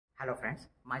Hello friends,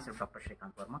 myself Dr.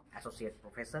 Shrikant Verma, Associate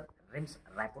Professor, RIMS,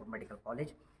 Raipur Medical College.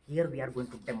 Here we are going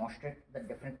to demonstrate the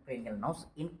different cranial nerves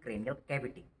in cranial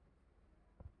cavity.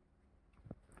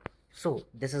 So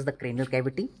this is the cranial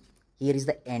cavity. Here is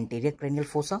the anterior cranial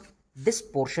fossa. This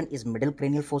portion is middle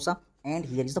cranial fossa and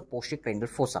here is the posterior cranial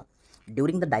fossa.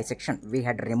 During the dissection, we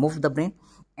had removed the brain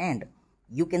and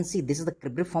you can see this is the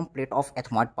cribriform plate of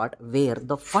ethmoid part where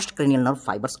the first cranial nerve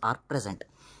fibers are present.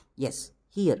 Yes,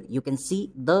 here you can see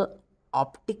the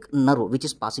optic nerve which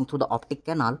is passing through the optic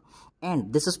canal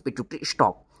and this is pituitary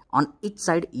stalk. On each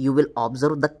side you will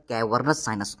observe the cavernous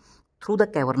sinus. Through the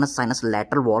cavernous sinus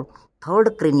lateral wall,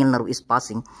 third cranial nerve is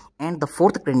passing and the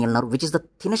fourth cranial nerve, which is the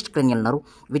thinnest cranial nerve,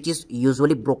 which is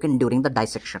usually broken during the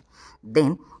dissection.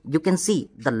 Then you can see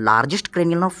the largest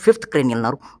cranial nerve, fifth cranial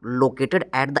nerve, located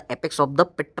at the apex of the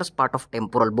petrous part of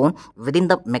temporal bone within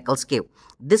the Meckel's cave.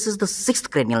 This is the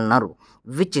sixth cranial nerve,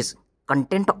 which is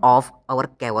content of our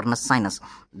cavernous sinus.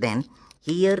 Then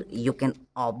here you can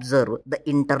observe the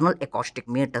internal acoustic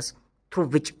meatus through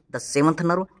which the seventh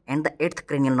nerve and the eighth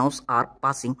cranial nerves are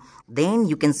passing. Then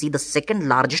you can see the second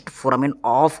largest foramen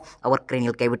of our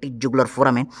cranial cavity, jugular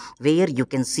foramen, where you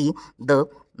can see the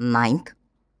 9th,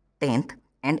 10th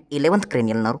and 11th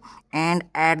cranial nerve, and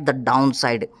at the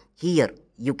downside here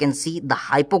you can see the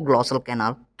hypoglossal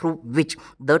canal through which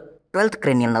the 12th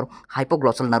cranial nerve,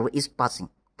 hypoglossal nerve, is passing.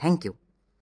 Thank you.